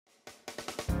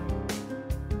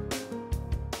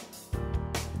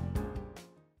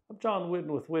John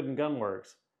Whidden with Whidden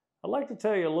Gunworks. I'd like to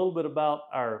tell you a little bit about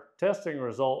our testing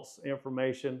results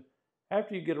information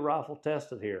after you get a rifle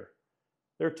tested here.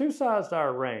 There are two sides to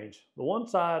our range. The one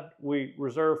side we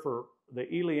reserve for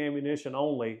the ELEY ammunition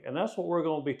only, and that's what we're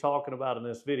going to be talking about in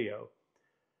this video.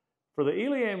 For the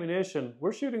ELEY ammunition,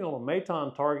 we're shooting on a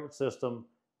Maton target system,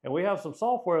 and we have some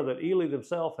software that ELEY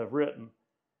themselves have written.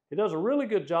 It does a really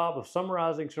good job of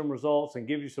summarizing some results and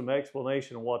gives you some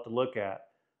explanation of what to look at.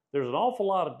 There's an awful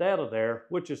lot of data there,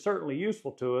 which is certainly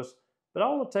useful to us, but I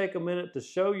want to take a minute to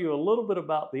show you a little bit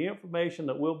about the information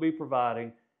that we'll be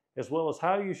providing, as well as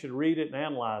how you should read it and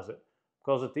analyze it.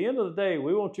 Because at the end of the day,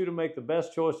 we want you to make the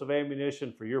best choice of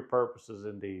ammunition for your purposes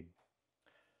indeed.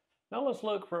 Now let's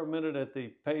look for a minute at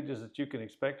the pages that you can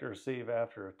expect to receive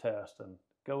after a test and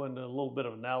go into a little bit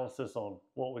of analysis on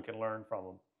what we can learn from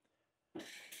them.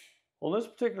 On this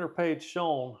particular page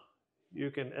shown,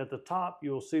 at the top,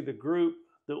 you'll see the group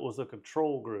that was a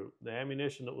control group, the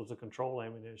ammunition that was a control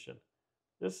ammunition.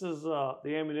 This is the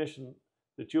ammunition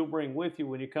that you'll bring with you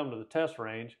when you come to the test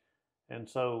range, and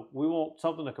so we want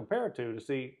something to compare to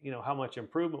see, how much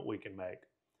improvement we can make.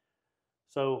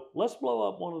 So let's blow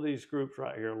up one of these groups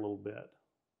right here a little bit.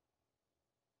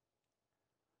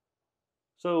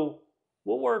 So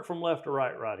we'll work from left to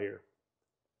right here.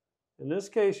 In this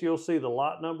case, you'll see the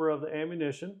lot number of the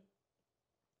ammunition,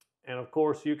 and of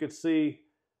course you could see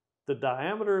the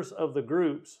diameters of the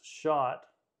groups shot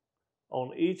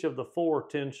on each of the 4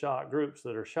 10-shot groups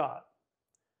that are shot.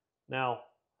 Now,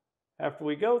 after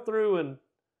we go through and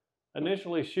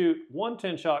initially shoot one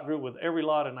 10-shot group with every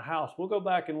lot in the house, we'll go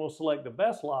back and we'll select the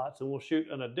best lots and we'll shoot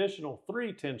an additional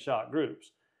 3 10-shot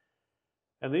groups.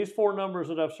 And these 4 numbers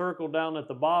that I've circled down at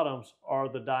the bottoms are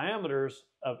the diameters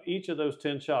of each of those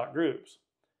 10-shot groups.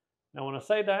 Now, when I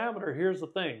say diameter, here's the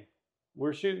thing.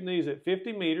 We're shooting these at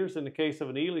 50 meters in the case of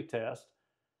an ELEY test,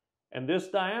 and this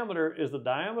diameter is the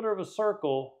diameter of a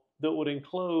circle that would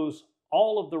enclose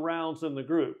all of the rounds in the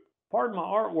group. Pardon my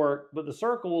artwork, but the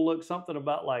circle will look something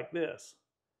about like this.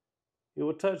 It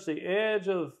will touch the edge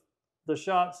of the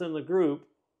shots in the group,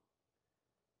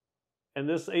 and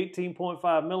this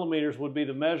 18.5 millimeters would be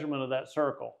the measurement of that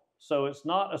circle. So it's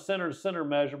not a center-to-center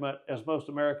measurement as most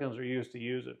Americans are used to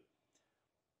using.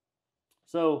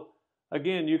 So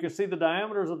again, you can see the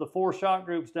diameters of the 4 shot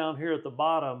groups down here at the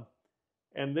bottom,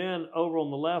 and then over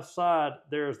on the left side,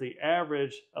 there's the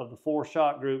average of the 4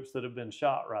 shot groups that have been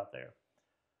shot right there.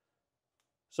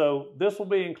 So this will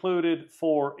be included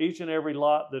for each and every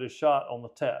lot that is shot on the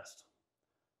test.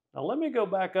 Now let me go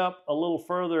back up a little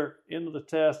further into the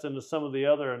test, into some of the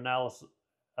other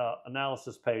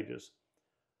analysis pages.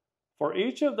 For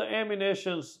each of the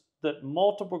ammunitions that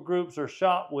multiple groups are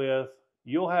shot with,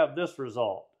 you'll have this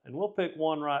result. And we'll pick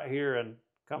one right here and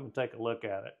come and take a look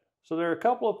at it. So there are a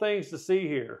couple of things to see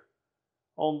here.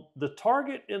 On the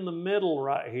target in the middle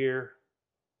right here,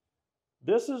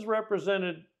 this is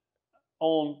represented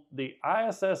on the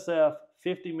ISSF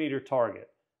 50-meter target.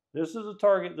 This is a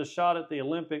target that's shot at the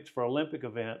Olympics for Olympic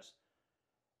events,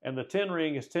 and the 10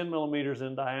 ring is 10 millimeters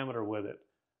in diameter with it.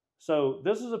 So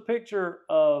this is a picture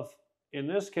of, in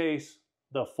this case,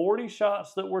 the 40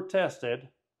 shots that were tested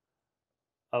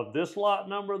of this lot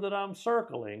number that I'm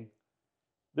circling.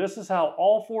 This is how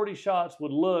all 40 shots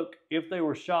would look if they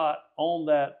were shot on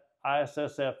that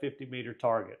ISSF 50-meter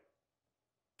target.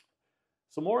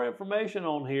 Some more information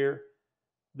on here.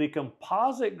 The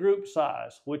composite group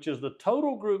size, which is the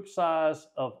total group size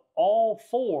of all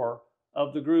 4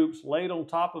 of the groups laid on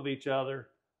top of each other,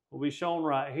 will be shown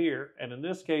right here. And in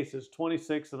this case, it's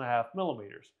 26.5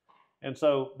 millimeters. And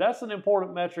so that's an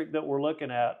important metric that we're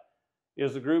looking at,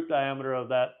 is the group diameter of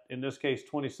that, in this case,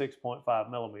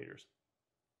 26.5 millimeters.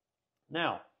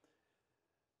 Now,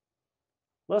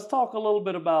 let's talk a little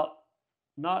bit about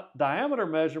not diameter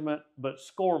measurement, but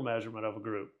score measurement of a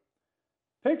group.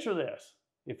 Picture this.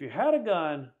 If you had a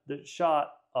gun that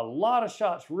shot a lot of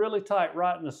shots really tight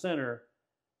right in the center,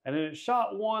 and then it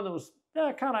shot one that was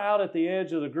kind of out at the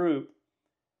edge of the group,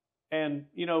 and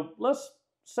let's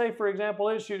say, for example,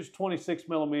 it shoots 26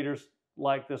 millimeters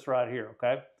like this right here,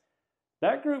 okay?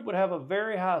 That group would have a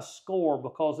very high score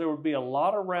because there would be a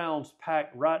lot of rounds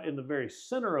packed right in the very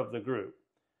center of the group.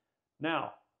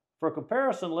 Now, for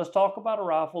comparison, let's talk about a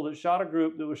rifle that shot a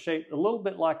group that was shaped a little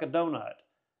bit like a donut,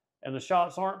 and the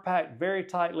shots aren't packed very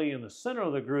tightly in the center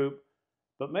of the group,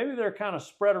 but maybe they're kind of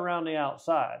spread around the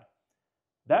outside.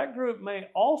 That group may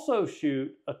also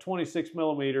shoot a 26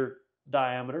 millimeter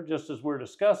diameter, just as we're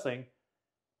discussing,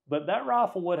 but that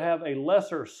rifle would have a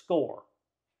lesser score.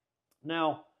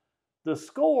 Now, the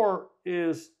score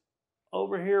is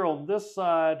over here on this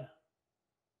side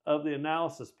of the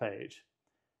analysis page.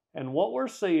 And what we're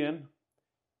seeing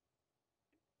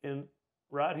And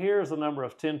right here is the number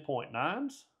of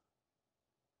 10.9s,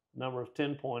 number of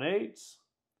 10.8s,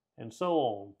 and so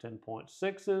on,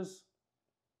 10.6s,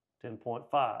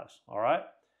 10.5s, all right?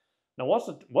 Now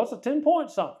what's a 10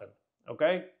 point something,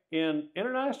 okay? In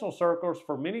international circles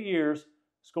for many years,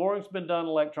 scoring's been done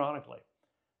electronically.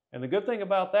 And the good thing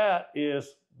about that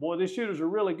is, boy, these shooters are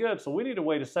really good, so we need a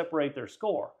way to separate their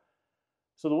score.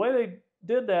 So the way they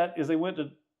did that is they went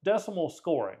to decimal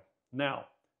scoring. Now,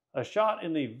 a shot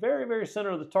in the very, very center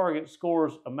of the target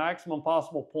scores a maximum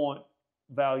possible point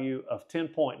value of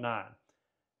 10.9.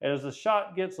 As the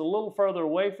shot gets a little further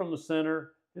away from the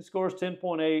center, it scores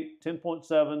 10.8,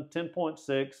 10.7,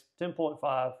 10.6,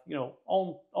 10.5, you know,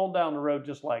 on down the road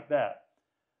just like that.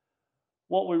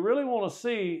 What we really want to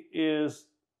see is,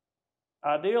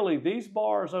 ideally, these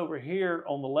bars over here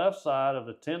on the left side of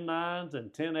the 10.9s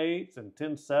and 10.8s and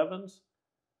 10.7s,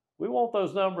 we want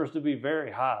those numbers to be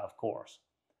very high, of course.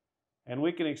 And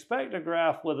we can expect a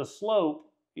graph with a slope,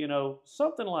 you know,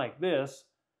 something like this.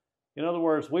 In other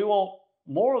words, we want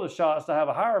more of the shots to have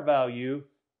a higher value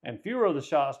and fewer of the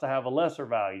shots to have a lesser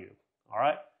value. All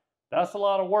right? That's a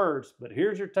lot of words, but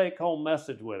here's your take-home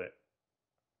message with it.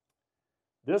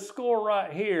 This score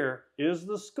right here is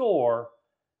the score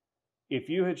if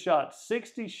you had shot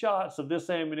 60 shots of this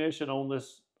ammunition on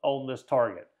this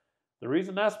target. The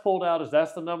reason that's pulled out is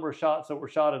that's the number of shots that were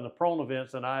shot in the prone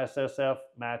events and ISSF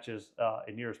matches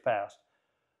in years past.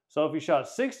 So if you shot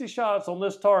 60 shots on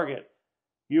this target,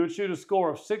 you would shoot a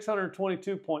score of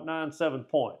 622.97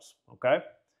 points, okay?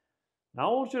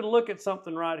 Now I want you to look at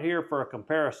something right here for a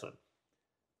comparison.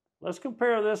 Let's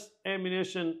compare this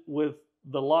ammunition with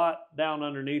the lot down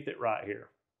underneath it right here.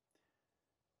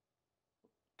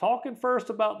 Talking first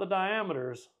about the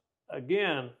diameters,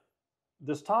 again,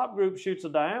 this top group shoots a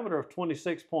diameter of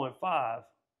 26.5.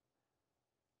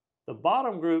 The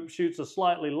bottom group shoots a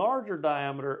slightly larger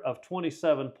diameter of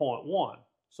 27.1.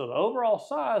 So the overall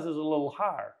size is a little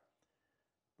higher.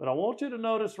 But I want you to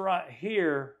notice right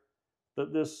here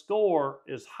that this score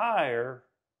is higher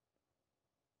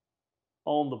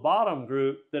on the bottom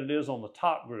group than it is on the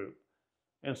top group.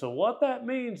 And so what that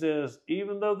means is,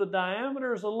 even though the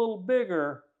diameter is a little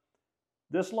bigger,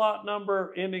 this lot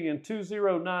number ending in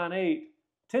 2098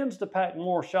 tends to pack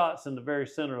more shots in the very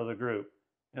center of the group.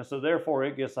 And so therefore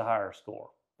it gets a higher score.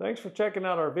 Thanks for checking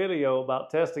out our video about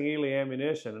testing ELEY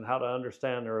ammunition and how to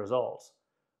understand the results.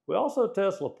 We also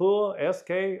test Lapua,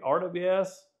 SK, RWS,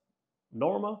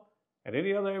 Norma, and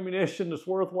any other ammunition that's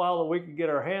worthwhile that we can get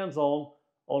our hands on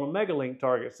a Megalink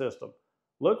target system.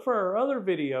 Look for our other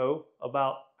video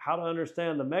about how to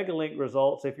understand the Megalink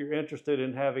results if you're interested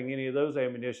in having any of those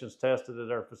ammunitions tested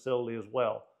at our facility as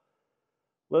well.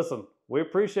 Listen, we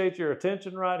appreciate your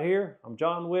attention right here. I'm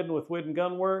John Whidden with Whidden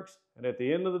Gun Works, and at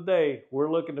the end of the day,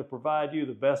 we're looking to provide you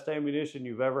the best ammunition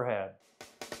you've ever had.